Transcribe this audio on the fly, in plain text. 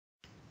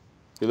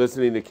You're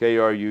listening to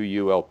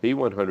KRUULP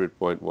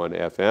 100.1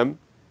 FM,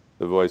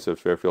 the voice of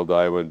Fairfield,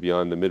 Iowa, and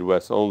beyond, the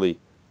Midwest's only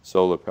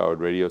solar-powered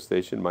radio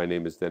station. My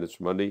name is Dennis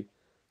Raimondi.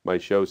 My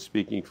show,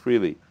 Speaking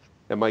Freely.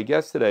 And my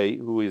guest today,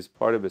 who is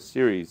part of a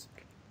series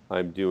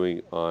I'm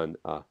doing on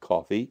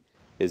coffee,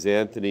 is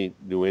Anthony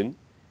Nguyen,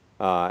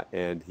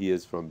 and he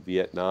is from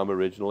Vietnam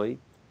originally,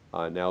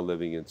 now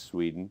living in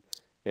Sweden.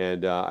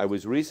 And I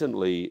was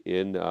recently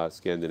in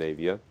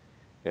Scandinavia,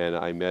 and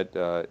I met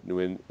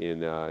Nguyen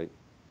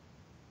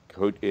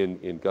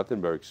in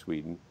Gothenburg,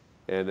 Sweden,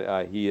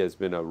 and he has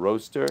been a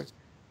roaster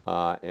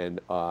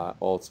and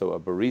also a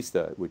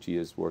barista, which he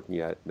is working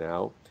at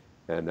now,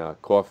 and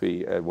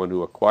coffee, one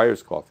who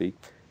acquires coffee.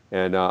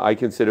 And I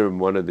consider him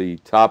one of the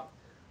top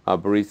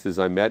baristas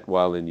I met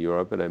while in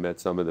Europe, and I met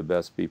some of the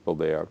best people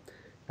there.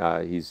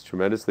 He's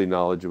tremendously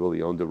knowledgeable.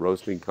 He owned a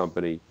roasting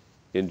company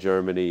in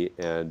Germany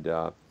and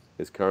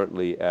is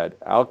currently at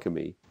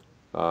Alkemi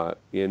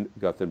in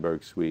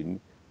Gothenburg,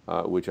 Sweden,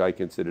 which I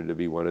consider to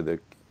be one of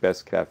the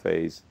best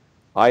cafes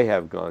I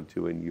have gone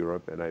to in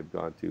Europe, and I've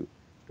gone to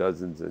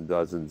dozens and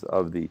dozens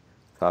of the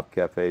top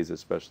cafes,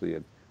 especially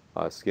in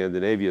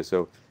Scandinavia.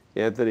 So,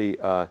 Anthony,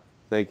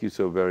 thank you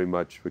so very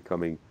much for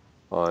coming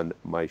on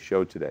my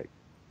show today.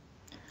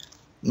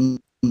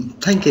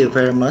 Thank you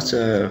very much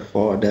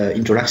for the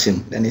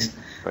introduction, Dennis.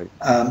 Right.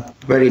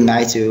 Very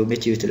nice to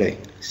meet you today.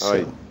 All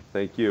right,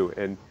 thank you.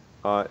 And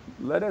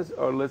let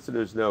our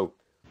listeners know,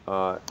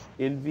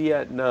 in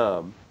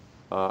Vietnam,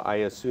 I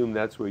assume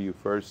that's where you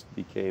first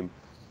became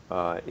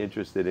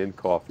interested in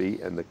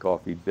coffee and the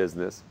coffee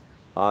business.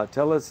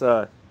 Tell us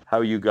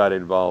how you got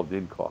involved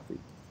in coffee.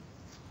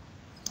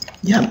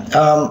 Yeah,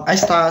 I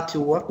started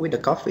to work with the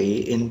coffee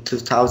in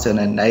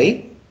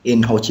 2008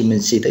 in Ho Chi Minh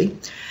City.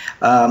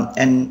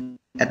 And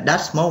at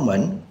that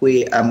moment,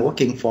 I'm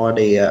working for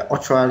the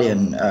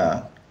Australian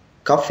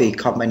coffee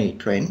company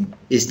trend.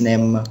 It's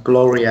named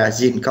Gloria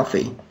Gin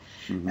Coffee.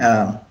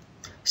 Mm-hmm.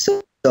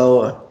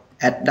 So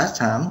at that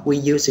time, we're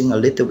using a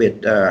little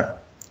bit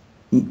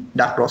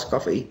dark roast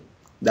coffee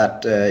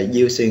that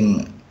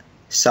using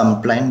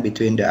some blend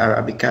between the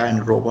Arabica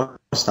and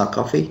Robusta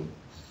coffee.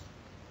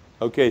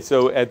 Okay,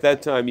 so at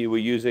that time you were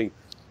using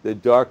the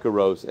darker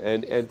roast,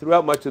 and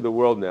throughout much of the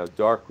world now,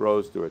 dark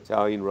roast or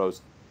Italian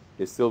roast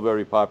is still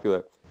very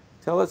popular.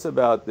 Tell us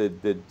about the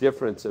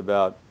difference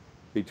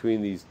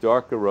between these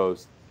darker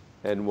roasts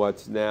and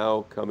what's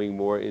now coming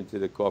more into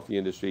the coffee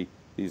industry,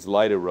 these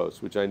lighter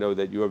roasts, which I know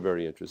that you're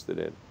very interested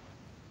in.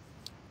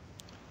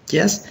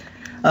 Yes,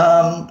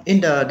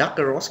 in the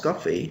darker roast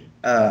coffee,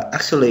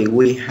 actually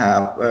we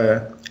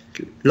have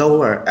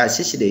lower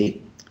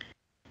acidity,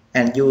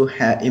 and you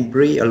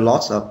breathe a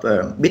lot of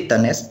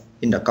bitterness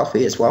in the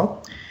coffee as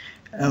well.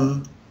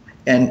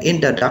 And in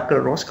the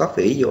darker roast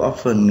coffee, you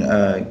often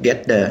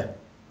get the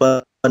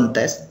burnt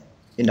taste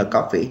in the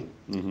coffee.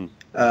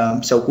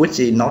 Mm-hmm. So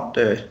which is not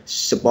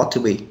supposed to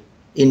be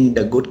in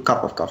the good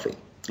cup of coffee.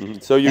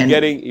 Mm-hmm. So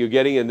you're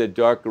getting in the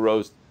darker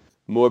roast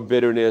more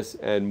bitterness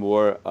and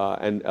more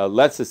and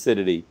less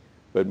acidity,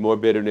 but more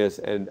bitterness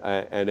and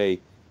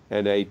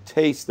a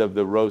taste of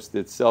the roast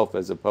itself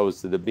as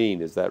opposed to the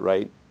bean. Is that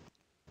right?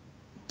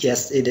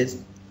 Yes, it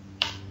is.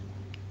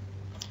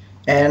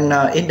 And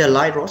in the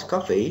light roast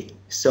coffee,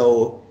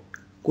 so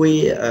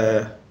we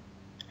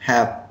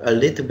have a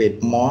little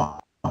bit more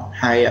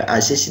higher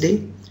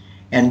acidity,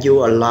 and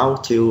you allow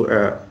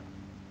to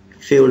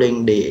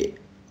feeling the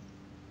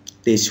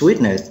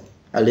sweetness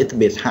a little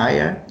bit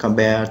higher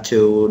compared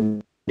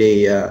to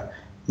the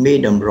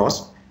medium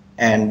roast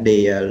and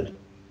the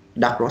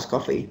dark roast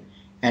coffee.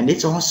 And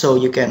it's also,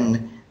 you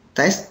can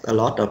taste a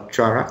lot of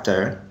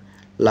character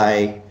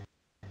like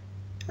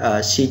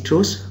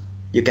citrus.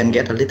 You can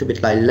get a little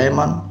bit like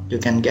lemon. You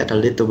can get a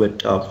little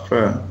bit of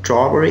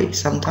strawberry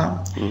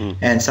sometimes. Mm-hmm.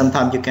 And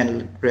sometimes you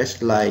can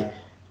taste like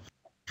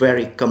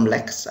very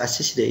complex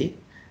acidity,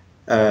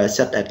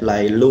 such as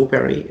like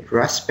blueberry,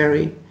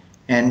 raspberry,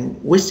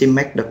 and which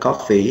make the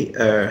coffee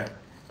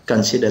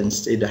considered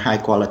the high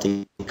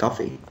quality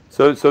coffee.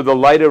 So the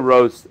lighter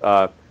roast,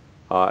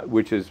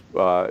 which is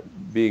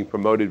being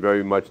promoted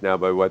very much now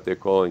by what they're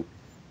calling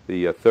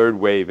the third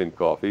wave in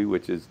coffee,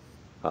 which is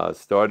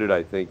started,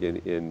 I think,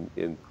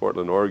 in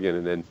Portland, Oregon,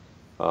 and then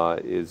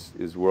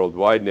is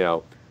worldwide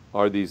now,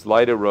 are these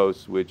lighter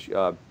roasts, which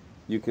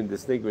you can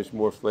distinguish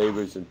more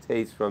flavors and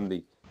taste from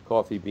the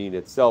coffee bean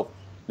itself.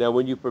 Now,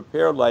 when you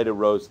prepare lighter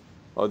roasts,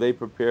 are they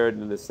prepared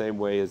in the same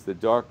way as the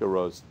darker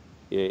roast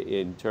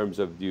in terms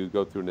of, do you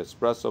go through an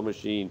espresso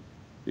machine?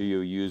 Do you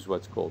use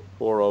what's called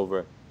pour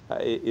over?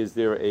 Is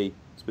there a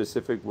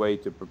specific way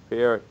to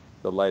prepare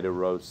the lighter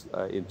roast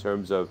in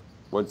terms of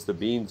once the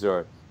beans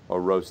are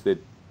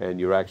roasted and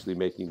you're actually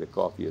making the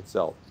coffee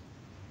itself?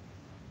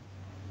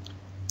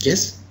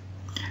 Yes.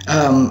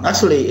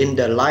 Actually, in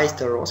the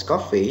lighter roast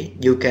coffee,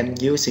 you can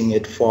using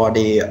it for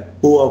the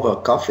pour over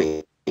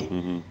coffee.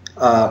 Mm-hmm.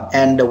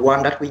 And the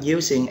one that we're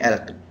using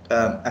at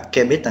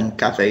Alkemisten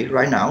Cafe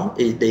right now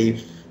is the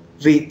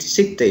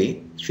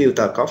V60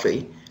 filter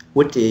coffee,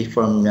 which is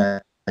from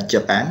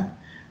Japan.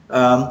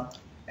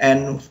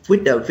 And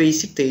with the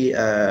V60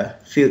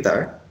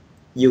 filter,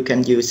 you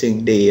can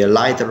using the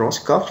light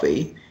roast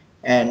coffee,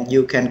 and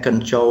you can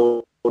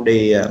control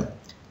the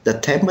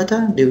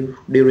temperature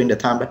during the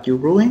time that you're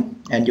brewing,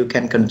 and you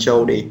can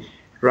control the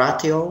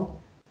ratio.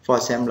 For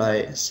example,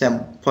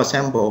 for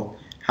example,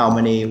 how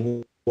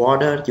many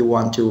water you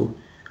want to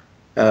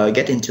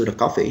get into the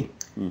coffee,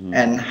 Mm-hmm.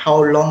 and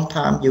how long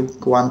time you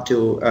want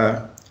to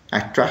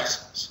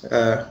extract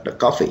the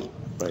coffee.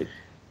 Right.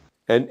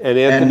 And And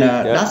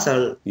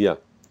Anthony, yeah,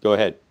 go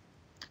ahead.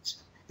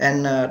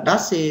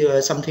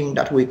 that's something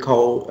that we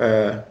call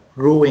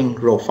brewing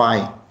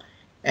profile.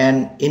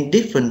 And in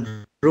different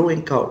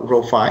brewing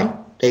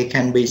profile, they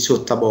can be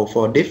suitable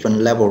for different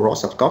level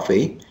roast of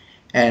coffee,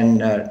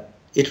 and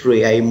it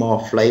create more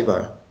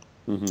flavor.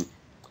 Mm-hmm.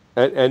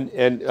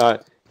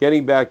 And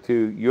getting back to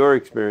your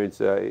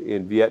experience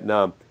in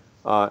Vietnam,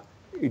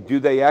 do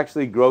they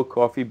actually grow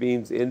coffee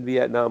beans in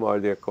Vietnam? Are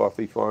there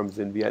coffee farms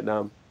in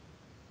Vietnam?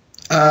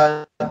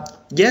 Uh,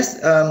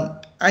 yes,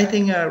 I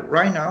think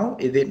right now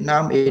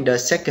Vietnam is the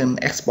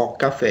second export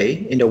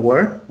cafe in the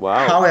world.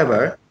 Wow.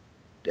 However,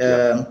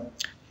 Yeah. um,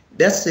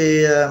 that's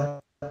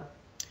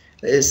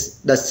is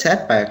the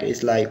setback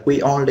is like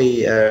we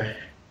only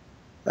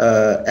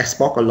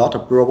export a lot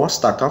of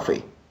Robusta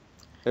coffee.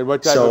 And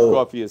what type of So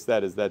coffee is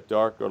that? Is that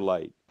dark or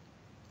light?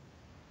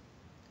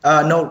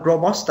 no,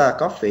 Robusta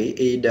coffee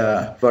is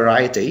the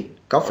variety Oh,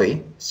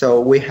 coffee. So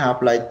we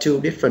have like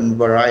two different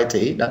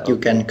variety that you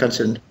okay. can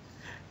consume.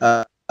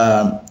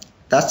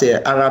 That's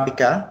the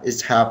Arabica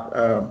is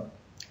have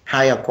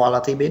higher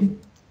quality bean,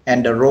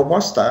 and the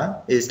Robusta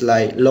is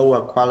like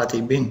lower quality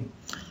bean.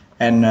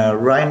 And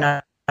right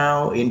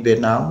now in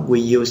Vietnam,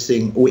 we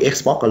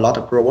export a lot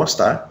of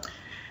Robusta.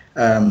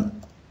 Um,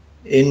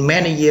 in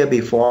many years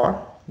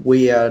before,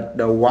 we are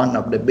the one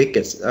of the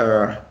biggest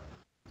the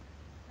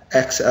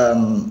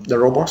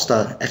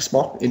Robusta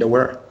export in the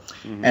world.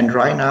 Mm-hmm. And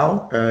right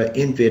now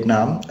in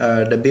Vietnam,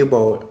 the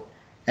people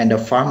and the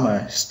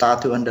farmer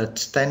start to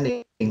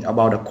understanding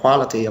about the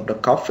quality of the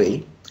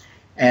coffee,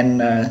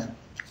 and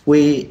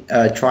we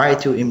try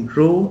to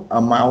improve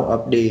amount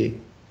of the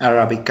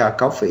Arabica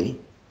coffee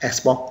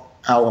export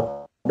out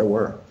of the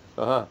world.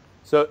 Uh-huh.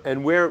 So,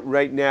 and where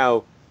right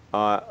now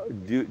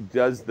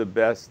does the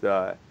best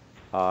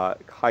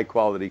high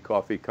quality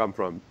coffee come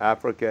from?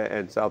 Africa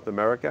and South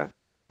America?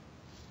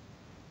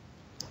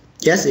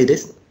 Yes, it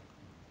is.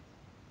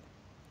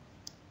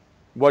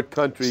 What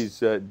countries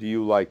do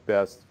you like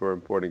best for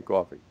importing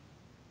coffee?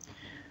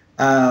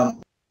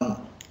 Um,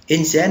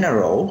 in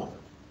general,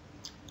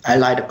 I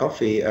like the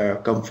coffee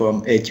come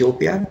from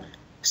Ethiopia.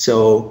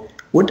 So,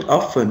 would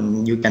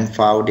often you can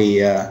find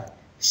the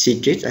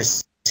citric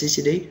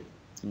acidity.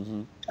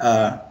 Mm-hmm.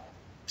 Uh,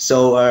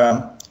 so,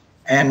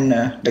 and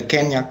the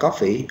Kenya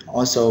coffee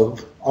also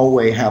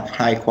always have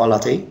high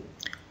quality.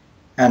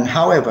 And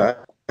however,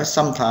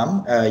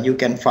 sometimes you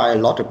can find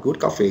a lot of good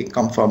coffee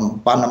come from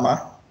Panama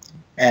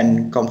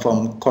and come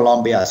from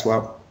Colombia as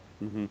well.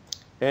 Mm-hmm.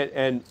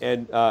 And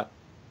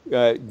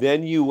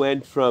then you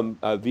went from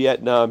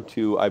Vietnam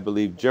to, I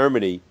believe,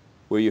 Germany,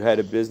 where you had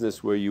a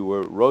business where you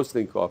were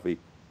roasting coffee.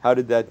 How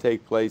did that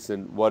take place,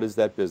 and what is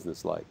that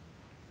business like?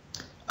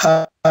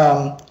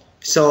 Um,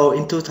 so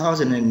in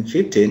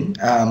 2015,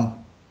 I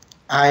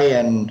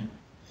and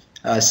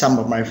some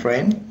of my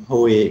friends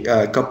who we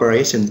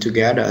cooperation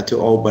together to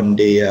open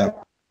the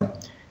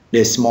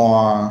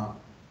small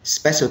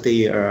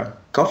specialty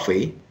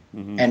coffee,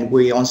 Mm-hmm. and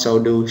we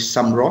also do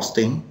some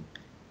roasting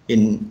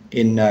in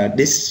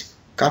this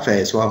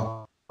cafe as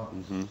well.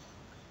 Mm-hmm.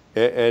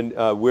 And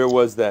where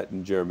was that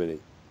in Germany?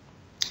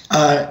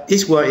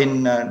 It was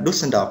in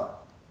Düsseldorf.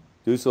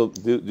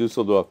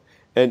 Dusseldorf.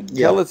 And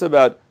tell Yeah. us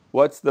about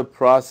what's the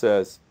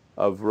process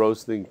of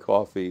roasting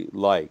coffee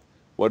like?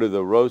 What are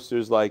the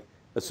roasters like?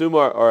 Assume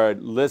our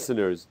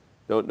listeners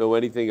don't know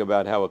anything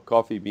about how a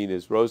coffee bean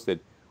is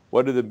roasted.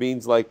 What are the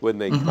beans like when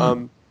they Mm-hmm.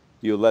 come?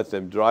 Do you let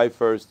them dry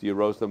first? Do you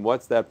roast them?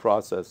 What's that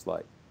process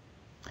like?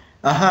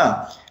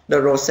 Uh-huh. The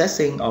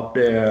processing of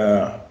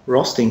the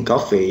roasting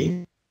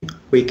coffee,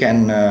 we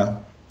can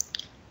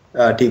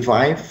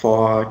divide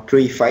for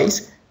three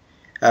phases.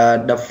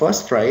 The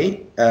first phase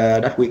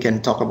that we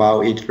can talk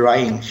about is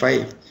drying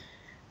phase.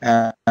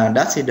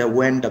 That's it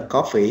when the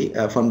coffee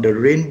from the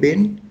green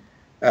bean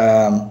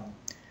um,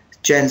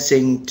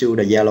 changing to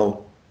the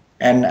yellow.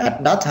 And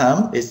at that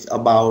time, it's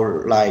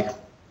about like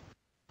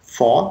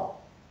 4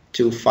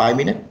 to 5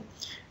 minutes.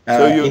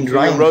 So you In so you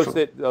drying, roast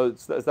it. Oh,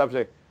 stop a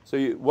second. So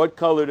what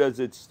color does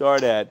it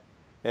start at?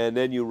 And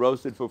then you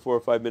roast it for 4 or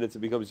 5 minutes. It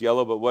becomes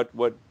yellow. But what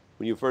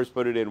when you first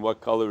put it in,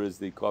 what color is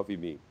the coffee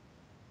bean?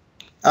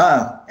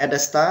 at the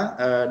start,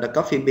 the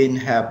coffee bean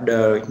have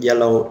the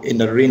yellow in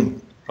the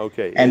ring,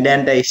 Okay. and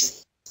then they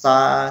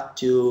start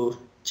to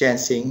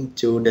changing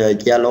to the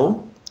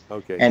yellow,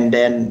 Okay. and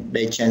then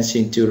they change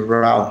into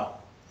brown.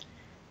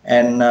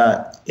 And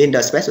in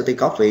the specialty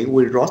coffee,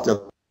 we roast the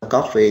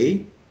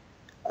coffee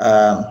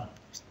um,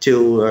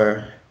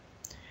 to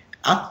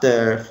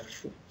after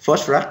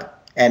first rack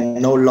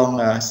and no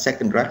longer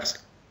second rack.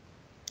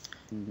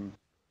 Hmm.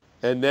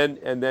 And then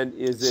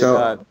is it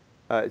So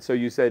so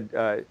you said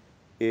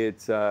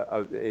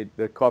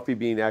the coffee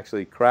bean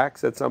actually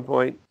cracks at some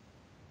point?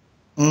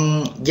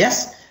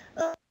 Yes.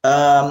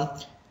 Um,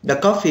 the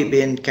coffee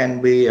bean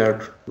can be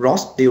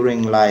roast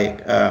during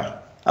like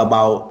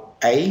about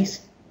 8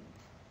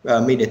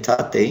 minute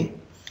 30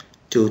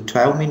 to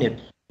 12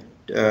 minutes,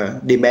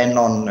 depend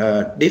on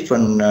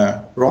different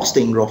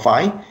roasting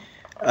profile,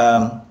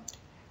 um,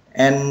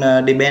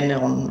 and depend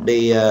on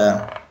the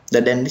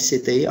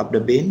density of the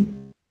bean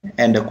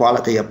and the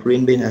quality of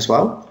green bean as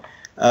well.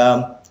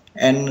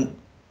 And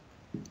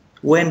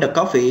when the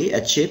coffee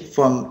achieved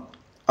from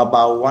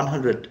about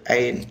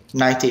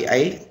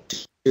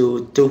 198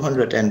 to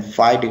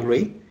 205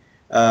 degree,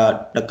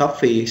 the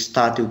coffee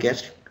start to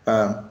get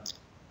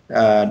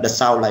the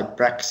sound like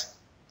cracks.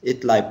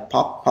 It like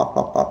pop, pop,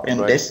 pop, pop, and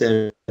Right. this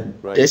is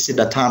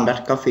the time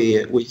that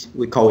coffee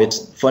we call it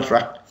first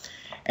rack.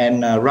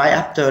 And right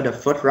after the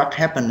first rack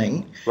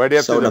happening, Right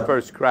after so the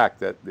first crack,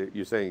 that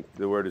you're saying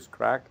the word is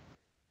crack?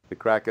 The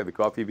crack of the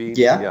coffee bean?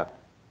 yeah,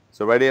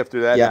 So right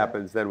after that yeah.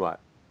 happens, then what?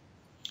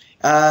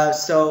 The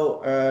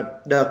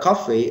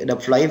coffee, the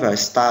flavor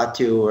start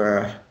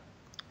to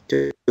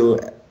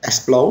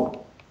explode,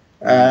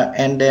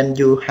 and then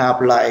you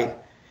have like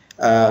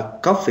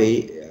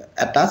coffee.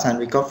 At that time,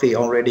 the coffee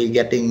already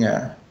getting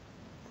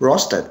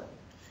roasted,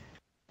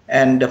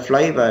 and the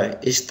flavor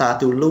is start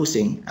to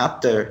losing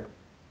after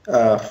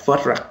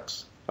first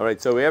racks. All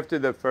right, so after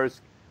the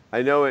first,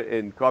 I know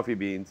in coffee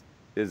beans,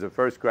 there's a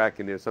first crack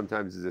and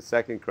sometimes there's a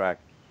second crack.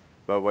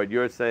 But what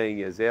you're saying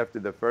is after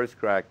the first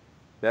crack,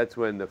 that's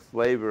when the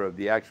flavor of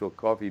the actual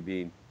coffee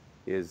bean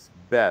is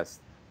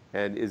best.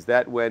 And is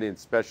that when in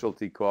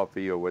specialty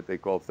coffee, or what they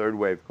call third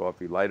wave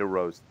coffee, lighter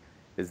roast,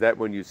 is that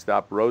when you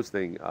stop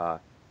roasting a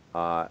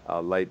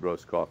light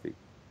roast coffee?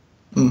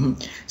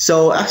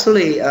 So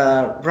actually,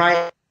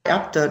 right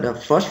after the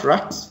first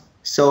racks,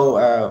 so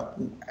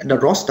the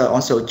roaster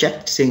also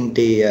checking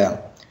the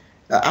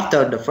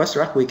after the first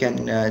rack, we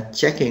can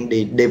checking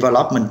the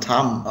development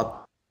time of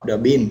the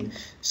bean.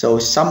 So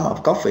some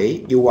of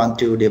coffee you want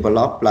to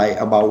develop like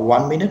about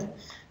 1 minute.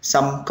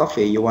 Some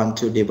coffee you want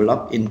to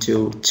develop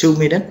into 2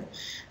 minutes.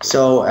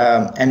 So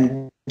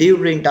and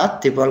during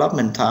that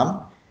development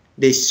time,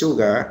 the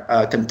sugar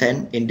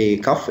content in the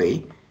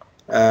coffee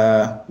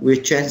will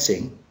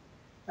changing,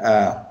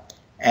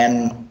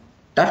 and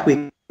that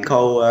we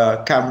call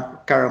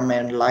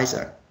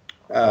caramelizer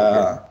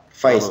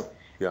phase.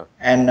 Yeah.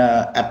 And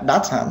at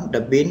that time,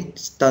 the bean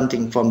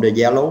turning from the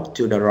yellow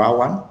to the raw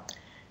one,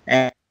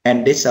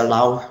 and this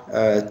allow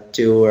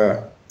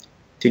to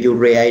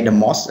create the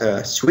most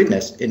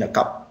sweetness in a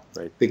cup,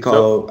 Right.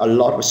 because a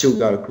lot of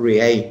sugar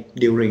create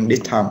during this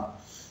time.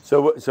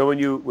 So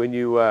when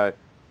you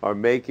are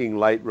making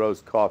light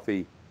roast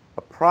coffee,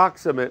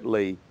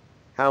 approximately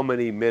how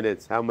many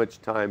minutes, how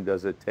much time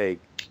does it take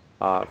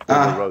for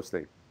the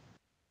roasting?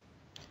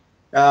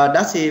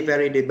 That's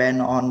very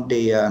depend on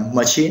the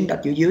machine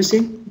that you're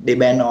using.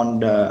 Depend on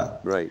the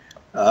Right.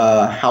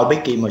 How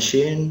big is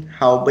machine,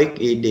 how big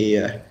is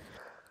the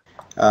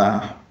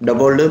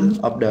volume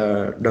of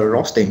the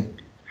roasting,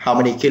 how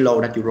many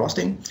kilo that you're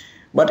roasting.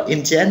 But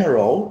in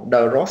general,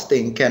 the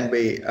roasting can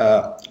be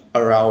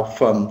around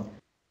from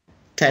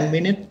 10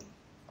 minutes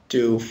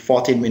to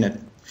 14 minutes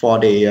for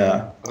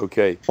the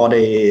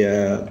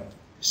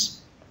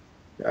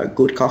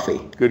good coffee.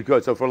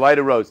 Good. So for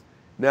lighter roast.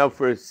 Now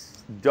for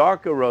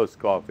darker roast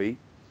coffee,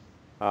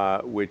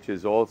 which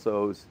is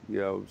also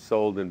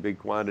sold in big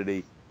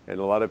quantity, and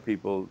a lot of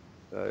people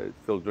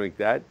still drink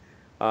that.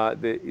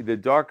 The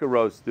darker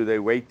roast, do they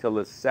wait till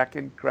the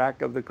second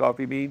crack of the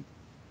coffee bean?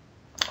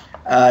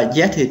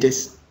 Yes, it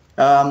is.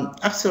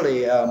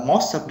 Actually,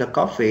 most of the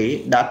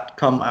coffee that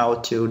come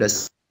out to the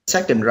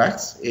second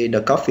racks,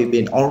 the coffee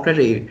bean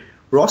already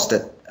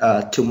roasted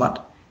too much,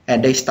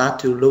 and they start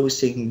to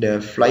losing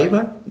the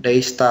flavor.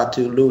 They start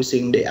to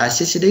losing the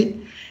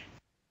acidity,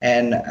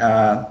 and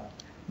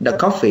the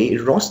coffee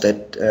is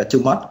roasted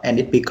too much, and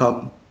it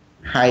become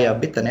higher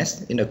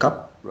bitterness in the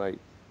cup. Right.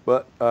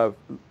 Well,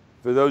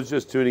 for those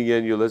just tuning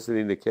in, you're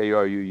listening to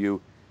KRUU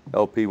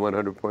LP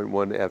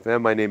 100.1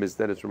 FM. My name is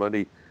Dennis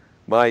Raimondi.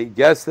 My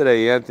guest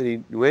today,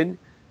 Anthony Nguyen,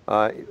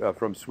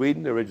 from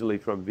Sweden, originally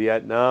from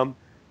Vietnam,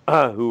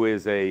 who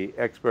is a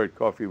expert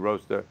coffee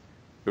roaster,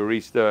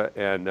 barista,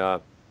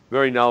 and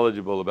very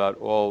knowledgeable about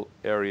all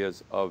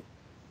areas of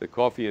the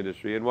coffee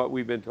industry. And what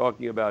we've been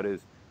talking about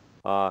is,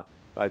 to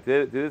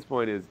this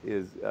point,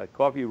 is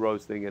coffee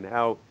roasting, and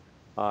how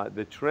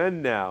the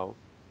trend now,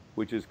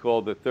 which is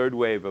called the third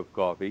wave of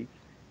coffee,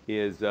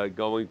 is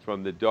going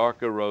from the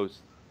darker roast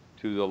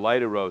to the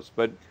lighter roast.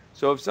 But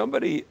so if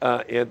somebody,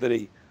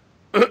 Anthony,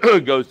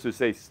 goes to,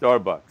 say,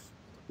 Starbucks,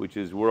 which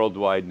is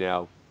worldwide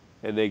now,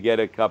 and they get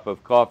a cup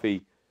of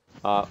coffee,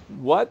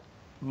 what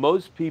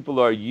most people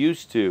are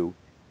used to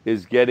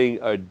is getting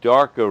a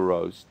darker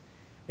roast.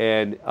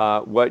 And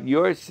what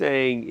you're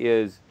saying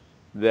is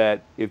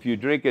that if you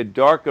drink a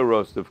darker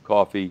roast of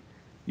coffee,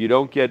 you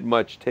don't get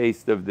much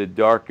taste of the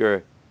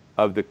darker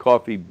of the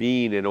coffee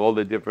bean and all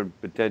the different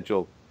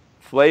potential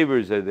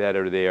flavors that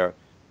are there,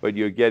 but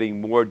you're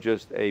getting more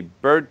just a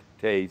burnt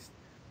taste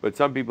But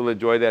some people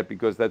enjoy that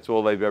because that's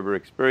all they've ever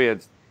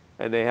experienced,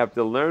 and they have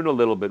to learn a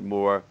little bit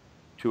more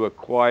to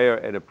acquire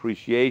an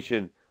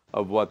appreciation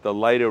of what the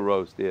lighter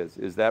roast is.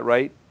 Is that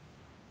right?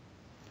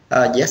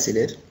 Yes, it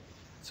is.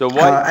 So Uh,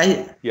 why?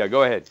 I Yeah,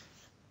 go ahead.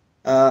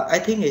 I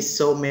think it's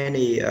so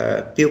many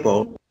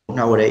people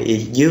nowadays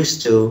is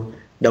used to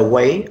the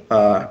way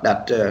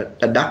that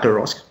the darker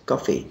roast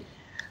coffee,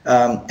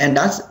 and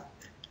that's,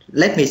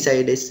 let me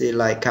say, this is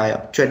like kind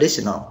of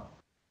traditional,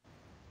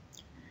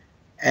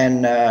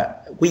 and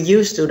we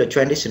used to the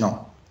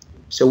traditional.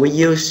 So we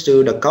used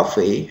to the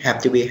coffee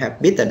have to be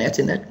have bitterness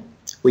in it.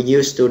 We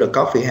used to the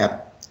coffee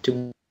have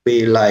to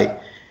be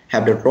like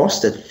have the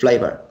roasted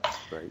flavor.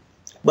 Right.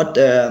 But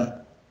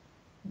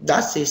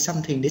that is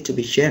something need to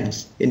be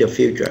changed in the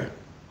future.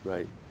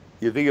 Right.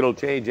 You think it'll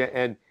change?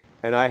 And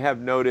I have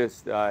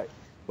noticed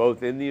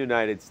both in the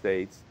United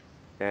States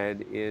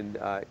and in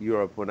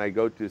Europe, when I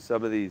go to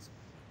some of these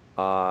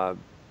uh,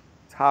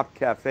 top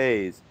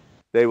cafes,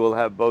 they will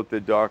have both the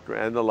darker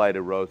and the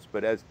lighter roast.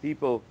 But as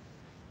people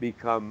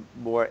become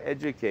more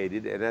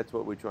educated, and that's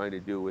what we're trying to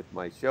do with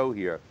my show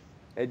here,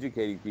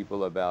 educating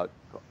people about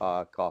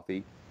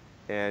coffee,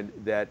 and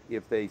that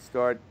if they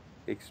start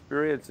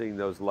experiencing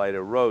those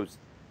lighter roasts,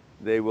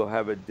 they will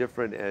have a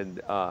different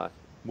and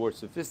more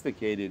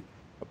sophisticated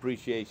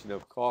appreciation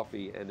of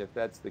coffee. And if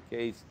that's the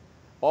case,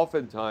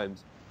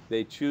 oftentimes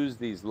they choose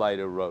these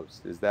lighter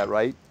roasts. Is that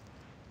right?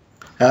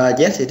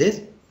 Yes, it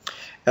is.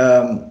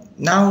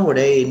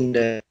 Nowadays in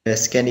the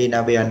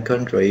Scandinavian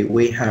country,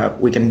 we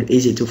can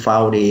easy to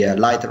find the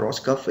light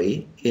roast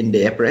coffee in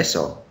the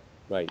espresso.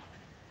 Right.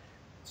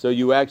 So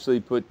you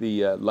actually put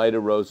the lighter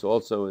roast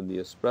also in the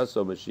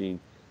espresso machine.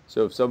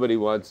 So if somebody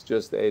wants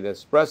just an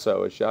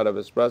espresso, a shot of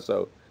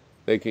espresso,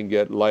 they can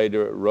get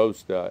lighter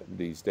roast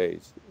these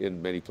days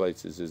in many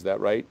places. Is that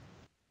right?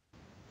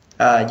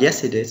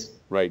 Yes, it is.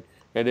 Right.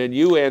 And then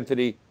you,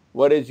 Anthony,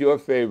 what is your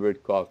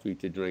favorite coffee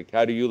to drink?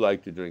 How do you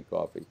like to drink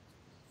coffee?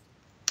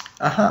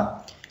 Uh-huh.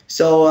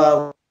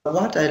 So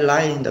what I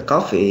like in the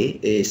coffee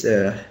is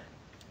the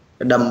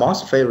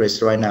most favorite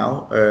right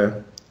now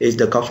is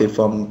the coffee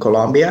from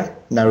Colombia,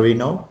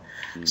 Narino.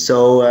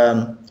 So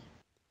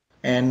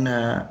and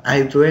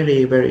I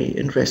very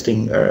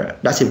interesting.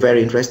 That's a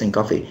very interesting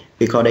coffee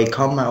because they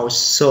come out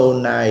so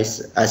nice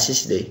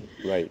acidity.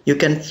 Right. You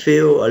can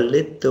feel a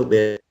little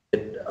bit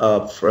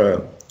of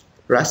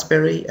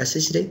raspberry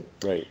acidity,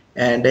 Right.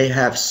 and they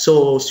have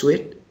so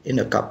sweet in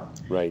the cup.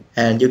 Right.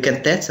 And you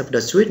can taste of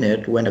the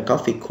sweetness when the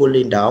coffee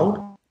cooling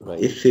down. Right.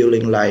 It's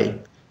feeling like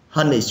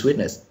honey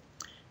sweetness,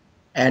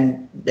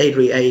 and they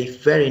create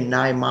very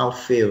nice mouth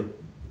feel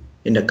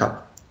in the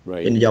cup,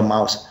 Right. in your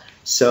mouth.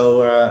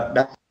 So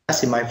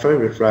that's my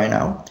favorite right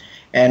now.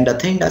 And the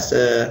thing that's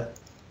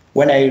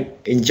when I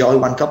enjoy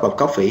one cup of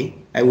coffee,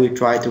 I will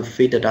try to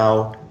figure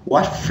out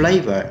what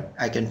flavor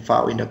I can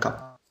find in the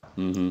cup.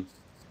 Mm-hmm.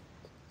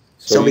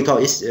 So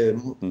because it's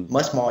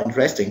much more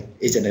interesting,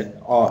 isn't it?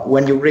 Or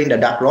when you drink the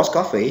dark roast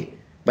coffee,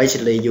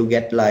 basically you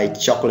get like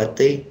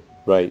chocolatey,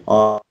 right,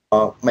 or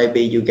maybe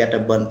you get a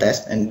burnt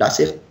taste, and that's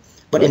it.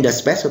 But in the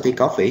specialty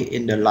coffee,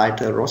 in the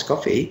lighter roast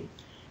coffee,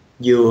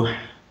 you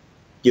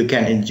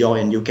can enjoy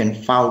and you can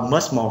find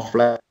much more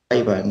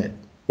flavor in it.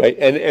 right.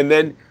 And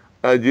then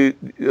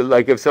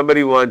like if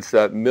somebody wants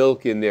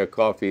milk in their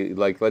coffee,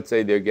 like let's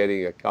say they're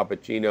getting a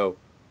cappuccino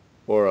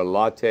or a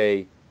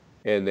latte,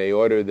 and they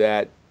order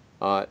that.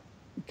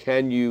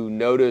 Can you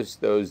notice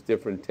those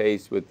different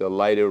tastes with the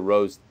lighter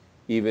roast,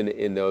 even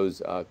in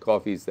those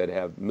coffees that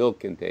have milk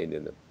contained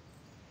in them?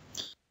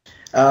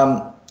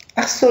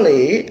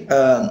 Actually,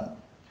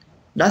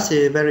 that's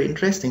a very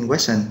interesting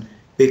question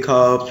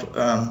because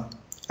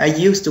I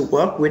used to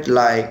work with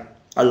like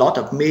a lot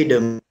of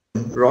medium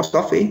roast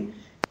coffee,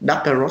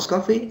 darker roast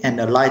coffee, and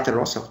a lighter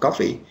roast of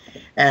coffee,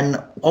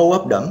 and all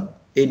of them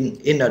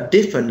in a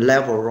different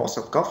level roast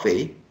of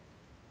coffee.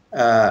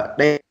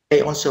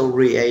 They also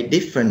create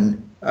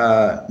different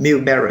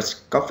milk beverage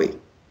coffee.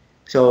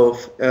 So,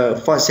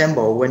 for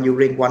example, when you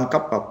drink one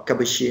cup of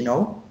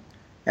cappuccino,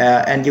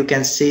 and you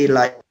can see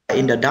like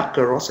in the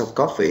darker roast of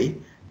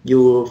coffee,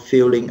 you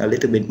feeling a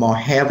little bit more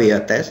heavier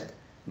taste.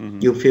 Mm-hmm.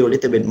 You feel a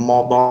little bit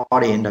more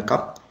body in the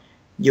cup.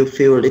 You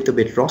feel a little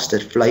bit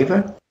roasted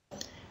flavor.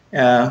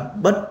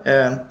 But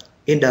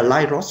in the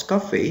light roast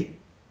coffee,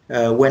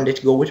 when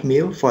it go with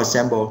milk, for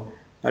example,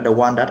 the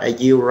one that I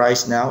use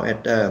right now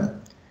at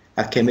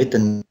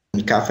Alkemisten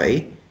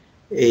Cafe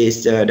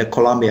is the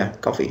Colombia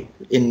coffee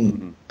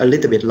in a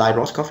little bit light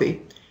roast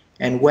coffee.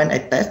 And when I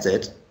taste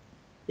it,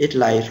 it's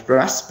like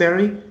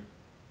raspberry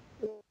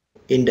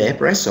in the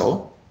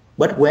espresso,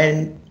 but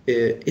when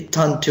it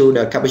turned to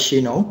the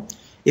cappuccino,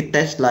 it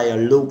tastes like a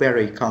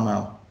blueberry come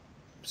out.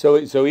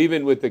 So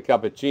even with the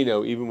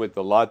cappuccino, even with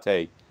the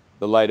latte,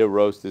 the lighter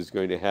roast is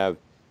going to have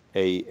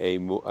a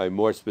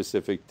more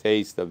specific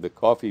taste of the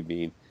coffee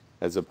bean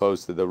as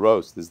opposed to the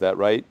roast. Is that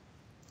right?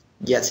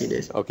 Yes, it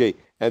is. Okay.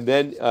 And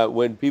then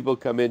when people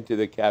come into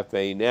the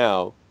cafe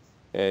now,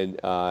 and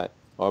are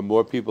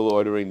more people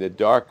ordering the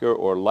darker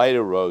or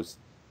lighter roast?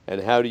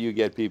 And how do you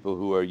get people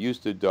who are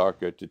used to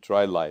darker to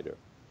try lighter?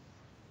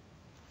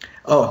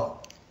 Oh,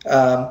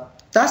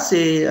 that's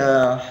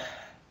the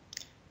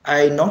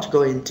I'm not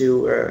going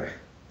to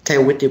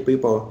tell with the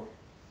people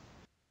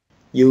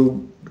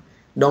you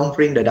don't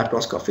drink the dark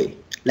roast coffee.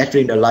 Let's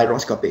drink the light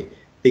roast coffee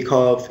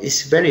because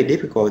it's very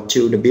difficult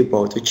to the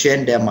people to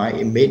change their mind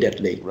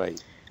immediately.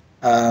 Right.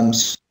 Um,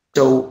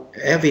 so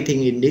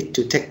everything you need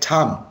to take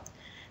time.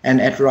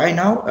 And at right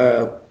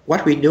now,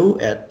 what we do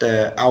at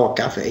our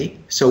cafe,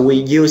 so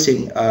we're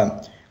using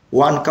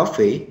one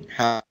coffee,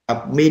 have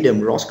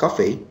medium roast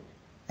coffee,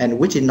 and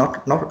which is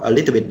not a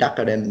little bit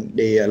darker than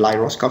the light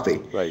roast coffee.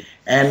 Right.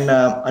 And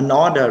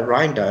another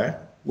grinder,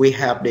 we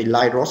have the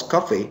light roast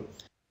coffee.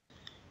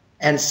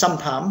 And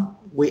sometimes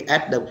we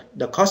add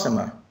the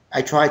customer.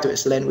 I try to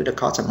explain with the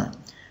customer.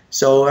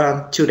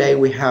 So today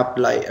we have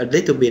like a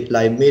little bit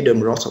like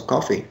medium roast of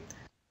coffee.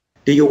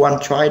 Do you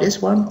want to try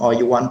this one or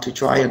you want to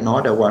try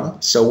another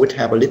one? So it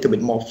have a little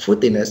bit more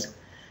fruitiness.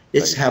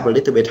 It's have a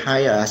little bit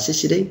higher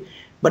acidity,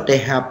 but they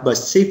have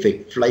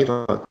specific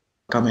flavor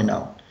coming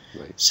out.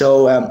 Right.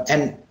 So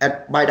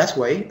by that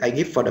way, I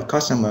give for the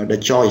customer the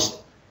choice.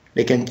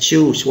 They can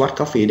choose what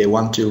coffee they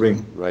want to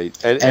drink. Right.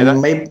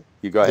 Maybe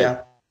you go ahead.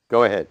 Yeah.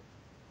 Go ahead.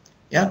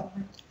 Yeah,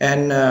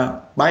 and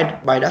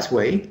by that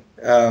way,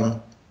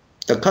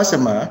 the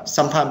customer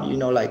sometimes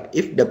like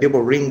if the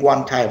people drink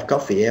one type of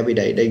coffee every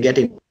day, they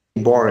getting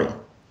boring,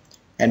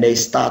 and they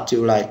start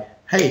to like,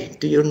 hey,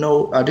 do you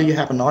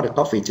have another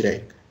coffee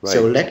today? Right.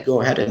 So let's go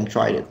ahead and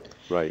try it.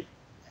 Right.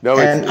 No.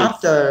 And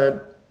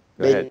after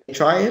they ahead.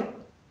 try it,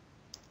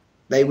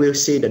 they will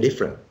see the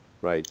difference.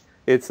 Right.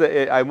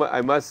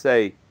 I must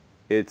say,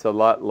 it's a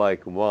lot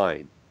like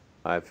wine.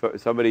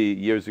 Somebody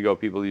years ago,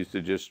 people used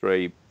to just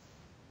scrape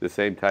the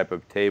same type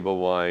of table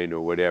wine or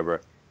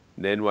whatever.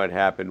 And then what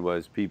happened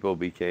was people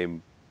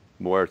became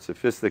more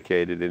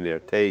sophisticated in their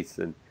tastes,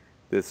 and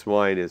this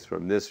wine is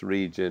from this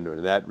region or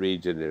that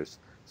region. There's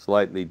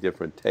slightly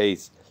different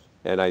tastes,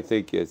 and I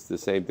think it's the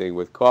same thing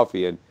with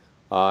coffee. And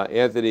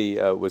Anthony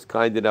was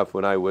kind enough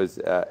when I was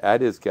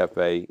at his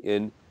cafe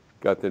in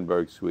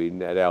Gothenburg,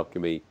 Sweden, at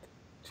Alchemy,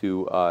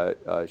 to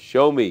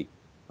show me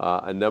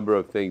a number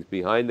of things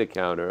behind the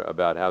counter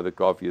about how the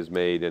coffee is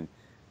made and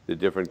the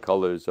different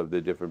colors of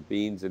the different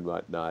beans and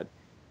whatnot.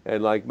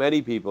 And like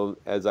many people,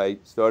 as I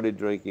started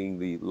drinking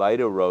the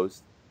lighter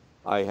roast,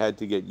 I had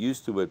to get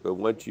used to it. But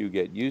once you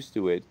get used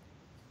to it,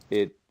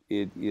 it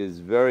is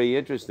very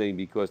interesting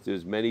because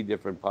there's many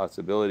different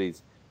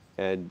possibilities.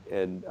 And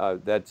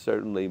that's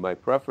certainly my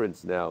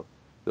preference now,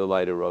 the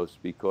lighter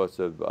roast, because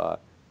of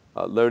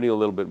learning a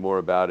little bit more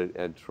about it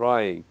and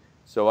trying.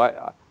 So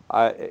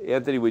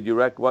Anthony,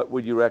 what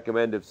would you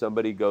recommend if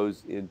somebody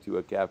goes into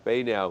a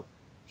cafe now?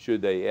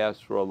 Should they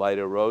ask for a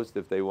lighter roast?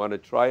 If they want to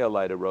try a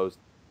lighter roast,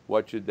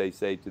 what should they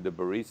say to the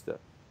barista?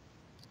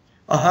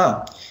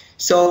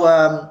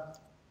 So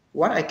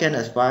what I can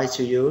advise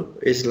to you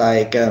is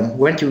like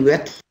when you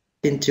get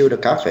into the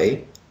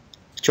cafe,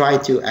 try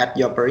to add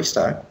your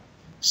barista.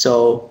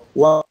 So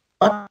what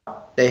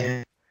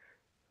they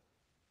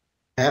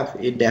have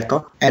in their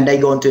cup, and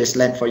they're going to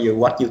explain for you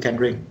what you can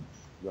drink.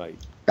 Right.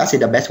 That's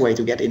the best way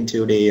to get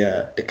into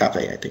the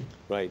cafe, I think.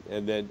 Right,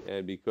 and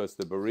because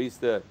the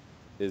barista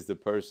is the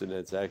person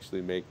that's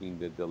actually making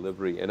the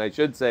delivery, and I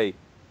should say,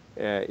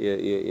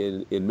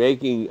 in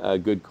making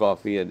good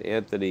coffee, and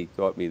Anthony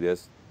taught me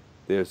this,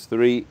 there's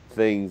three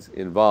things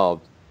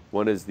involved.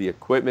 One is the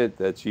equipment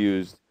that's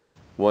used.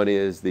 One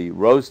is the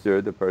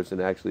roaster, the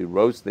person actually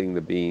roasting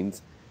the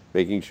beans,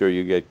 making sure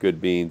you get good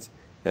beans.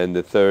 And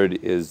the third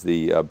is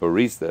the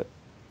barista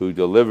who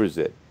delivers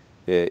it.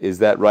 Is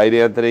that right,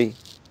 Anthony?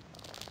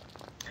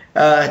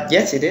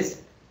 Yes, it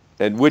is.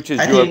 And which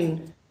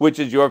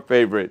is your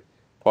favorite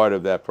part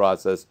of that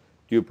process?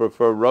 Do you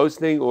prefer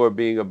roasting or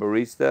being a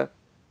barista?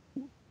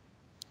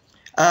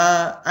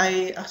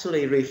 I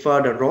actually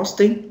prefer the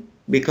roasting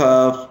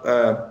because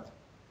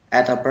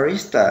at a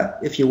barista,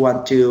 if you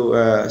want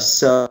to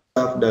serve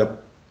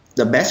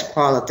the best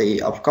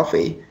quality of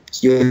coffee,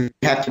 you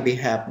have to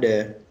have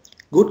the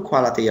good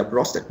quality of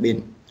roasted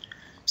bean.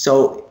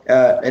 So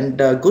and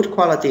the good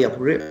quality of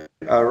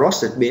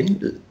roasted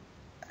bean,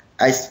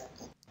 I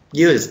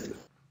use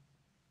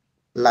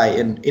like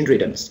in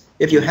ingredients.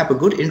 If you have a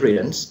good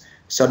ingredients,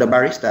 so the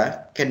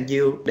barista can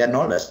use their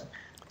knowledge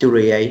to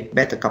create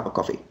better cup of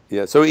coffee.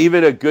 Yeah. So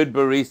even a good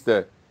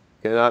barista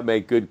cannot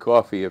make good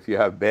coffee if you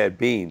have bad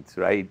beans,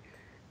 right?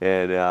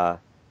 And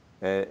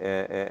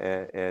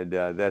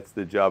that's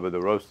the job of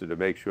the roaster, to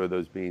make sure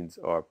those beans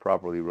are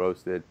properly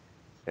roasted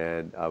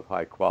and of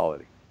high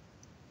quality.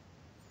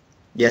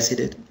 Yes, it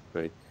did.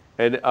 Right.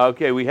 And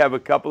okay, we have a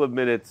couple of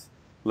minutes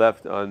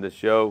left on the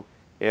show,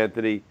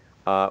 Anthony.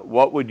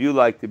 What would you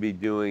like to be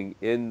doing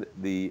in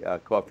the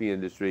coffee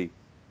industry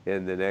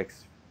in the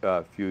next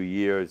few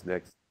years,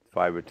 next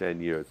 5 or 10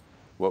 years?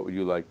 What would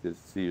you like to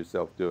see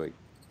yourself doing?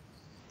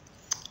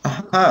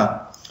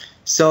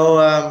 So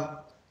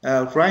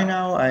right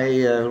now, I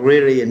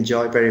really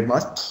enjoy very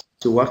much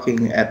to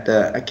working at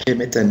the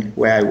Alkemisten,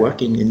 where I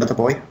working in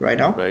Gothenburg right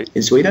now, right,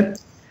 in Sweden.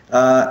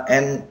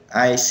 And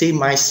I see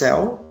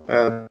myself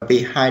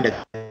behind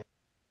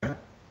the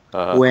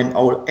Uh-huh. when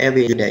all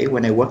every day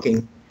when I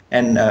working,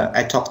 and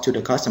I talk to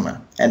the customer,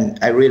 and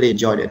I really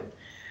enjoyed it.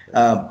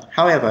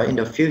 However, in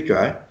the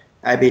future,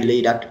 I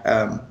believe that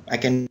I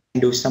can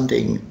do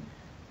something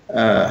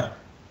uh,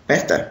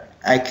 better.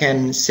 I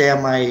can share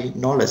my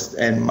knowledge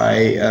and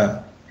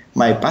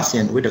my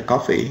passion with the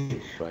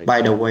coffee Right.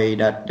 by the way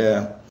that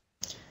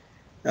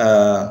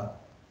uh,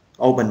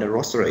 open the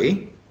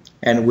roastery,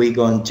 and we're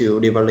going to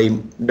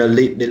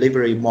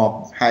delivery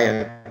more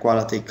higher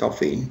quality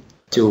coffee Right.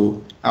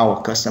 to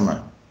our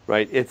customer.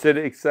 Right. It's an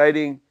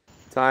exciting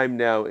time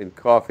now in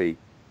coffee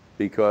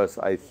because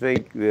I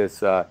think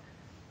this what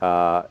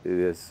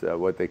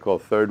they call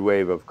third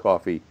wave of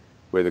coffee,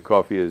 where the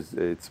coffee is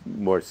it's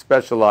more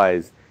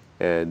specialized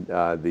and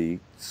the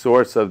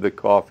source of the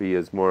coffee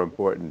is more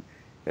important,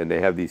 and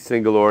they have these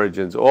single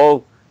origins.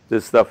 All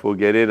this stuff we'll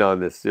get in on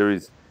this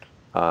series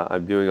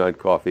I'm doing on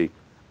coffee.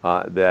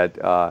 That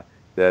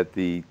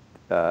the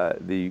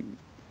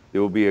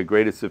there will be a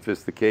greater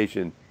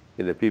sophistication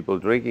in the people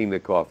drinking the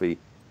coffee,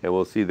 and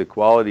we'll see the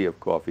quality of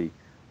coffee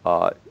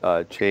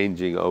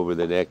changing over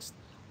the next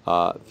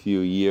few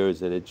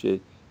years, and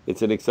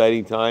it's an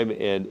exciting time,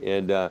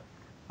 and uh,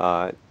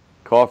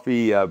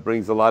 coffee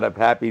brings a lot of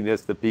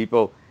happiness to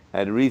people.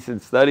 And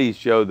recent studies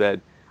show that,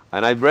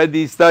 and I've read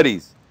these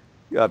studies.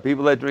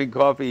 People that drink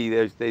coffee,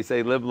 they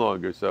say live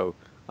longer, so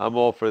I'm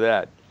all for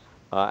that.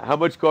 How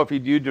much coffee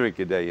do you drink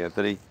a day,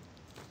 Anthony?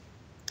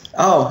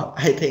 Oh,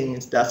 I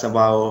think that's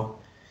about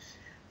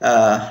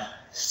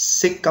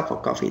 6 cup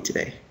of coffee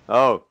today.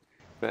 Oh,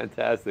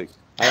 fantastic.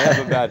 I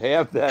have about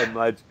half that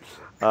much,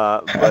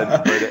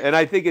 and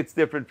I think it's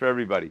different for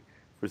everybody.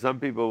 For some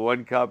people,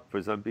 1 cup.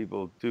 For some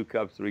people, 2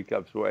 cups, 3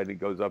 cups, and it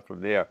goes up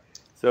from there.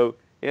 So,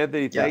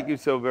 Anthony, thank Yeah. you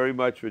so very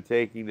much for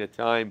taking the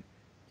time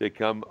to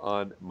come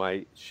on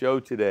my show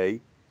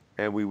today,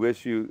 and we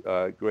wish you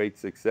great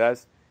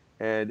success.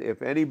 And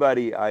if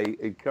anybody, I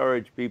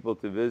encourage people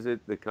to visit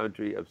the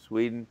country of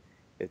Sweden.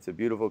 It's a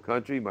beautiful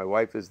country. My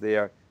wife is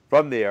there,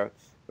 from there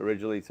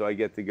originally, so I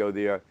get to go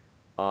there.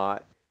 Uh,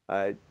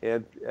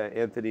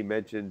 Anthony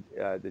mentioned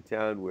the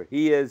town where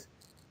he is,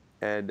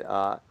 and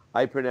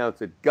I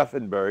pronounce it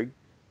Gothenburg.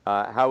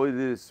 How do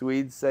the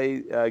Swedes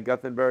say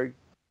Gothenburg?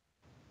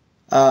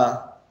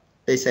 Uh,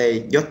 they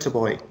say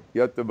Göteborg.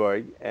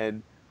 Gothenburg,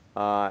 and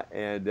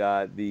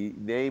the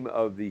name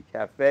of the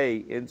cafe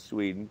in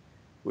Sweden,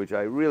 which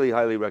I really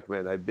highly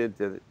recommend. I've been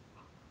to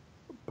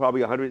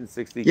probably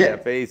 160 Yeah.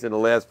 cafes in the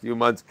last few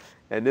months,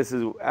 and this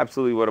is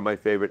absolutely one of my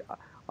favorite.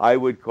 I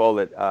would call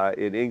it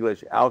in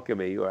English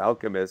alchemy or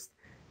alchemist,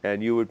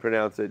 and you would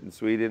pronounce it in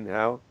Sweden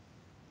how?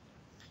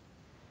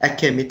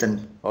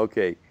 Alkemisten.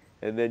 Okay,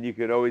 and then you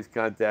can always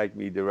contact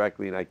me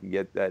directly, and I can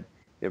get that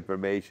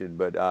information.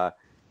 But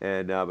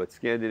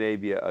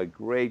Scandinavia, a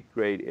great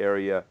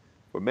area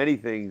for many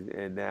things,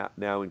 and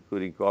now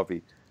including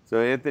coffee. So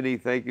Anthony,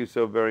 thank you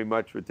so very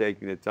much for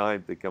taking the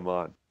time to come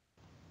on.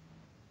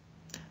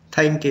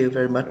 Thank you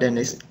very much,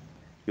 Dennis. Okay,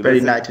 you Very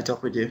listen. nice to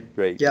talk with you.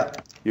 Great. Yeah.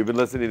 You've been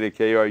listening to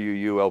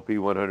KRUU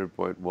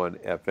 100.1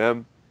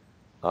 FM.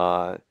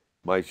 Uh,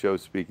 my show,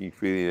 Speaking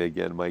Freely, and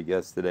again, my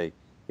guest today,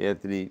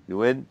 Anthony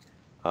Nguyen,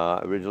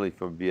 originally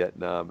from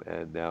Vietnam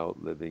and now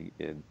living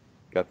in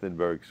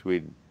Gothenburg,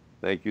 Sweden.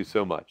 Thank you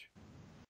so much.